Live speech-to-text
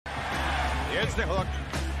Here's the hook.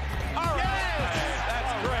 All right. Yes!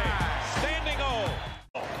 That's great. Standing O.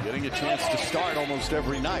 Getting a chance to start almost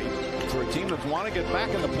every night for a team that want to get back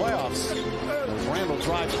in the playoffs. As Randle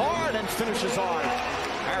drives hard and finishes hard.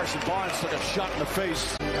 Harrison Barnes took a shot in the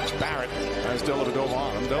face. That's Barrett has Dellavedova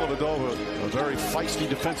on him. Dellavedova, a very feisty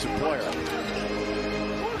defensive player.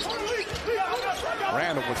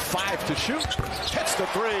 Randle with 5 to shoot. Hits the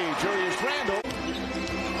 3. Julius Randle.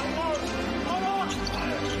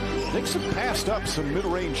 Knicks have passed up some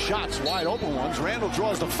mid-range shots, wide open ones. Randle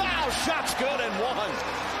draws the foul. Shot's good and one.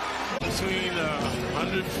 Between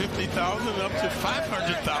 150,000 up to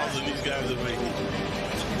 500,000 these guys are making.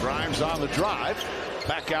 Grimes on the drive.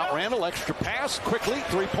 Back out Randle. Extra pass. Quickly.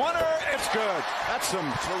 Three-pointer. It's good. That's some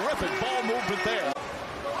terrific ball movement there.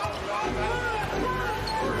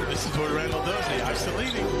 This is what Randle does. They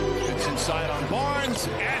isolating. It's inside on Barnes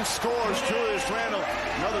and scores. Julius Randle.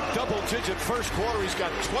 Another double-digit first quarter. He's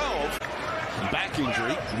got 12. Back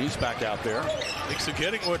injury. He's back out there. Knicks are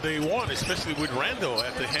getting what they want, especially with Randle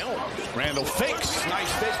at the helm. Randle fakes.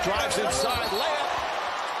 Nice fake. Drives inside. Layup.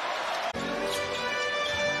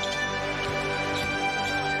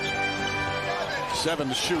 Seven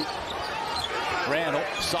to shoot. Randle,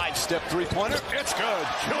 sidestep three-pointer. It's good.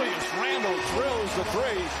 Julius Randle drills the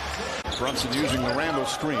 3. Brunson using the Randle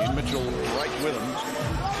screen. Mitchell right with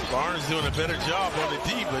him. Barnes doing a better job on the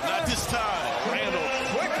D, but not this time. Randle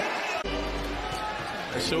quick.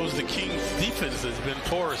 It shows the Kings' defense has been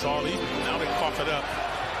porous all evening. Now they cough it up.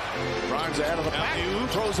 Grimes out of the back.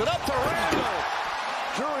 Throws it up to Randle.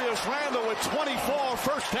 Julius Randle with 24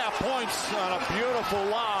 first-half points on a beautiful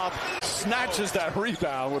lob. Snatches that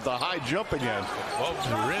rebound with the high jump again. Above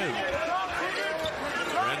the rim.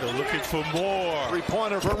 Randle looking for more.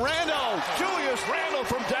 Three-pointer for Randle. Julius Randle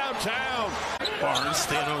from downtown. Barnes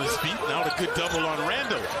staying on his feet. Now the good double on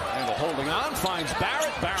Randle. Randle holding on. Finds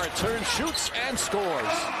Barrett. Barrett turns, shoots, and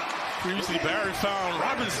scores. Previously, Barrett found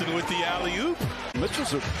Robinson with the alley-oop.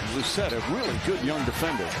 Mitchell's, as we said, a really good young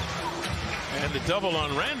defender. And the double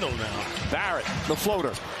on Randle now. Barrett, the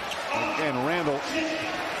floater. And Randle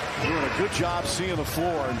doing a good job seeing the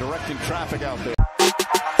floor and directing traffic out there.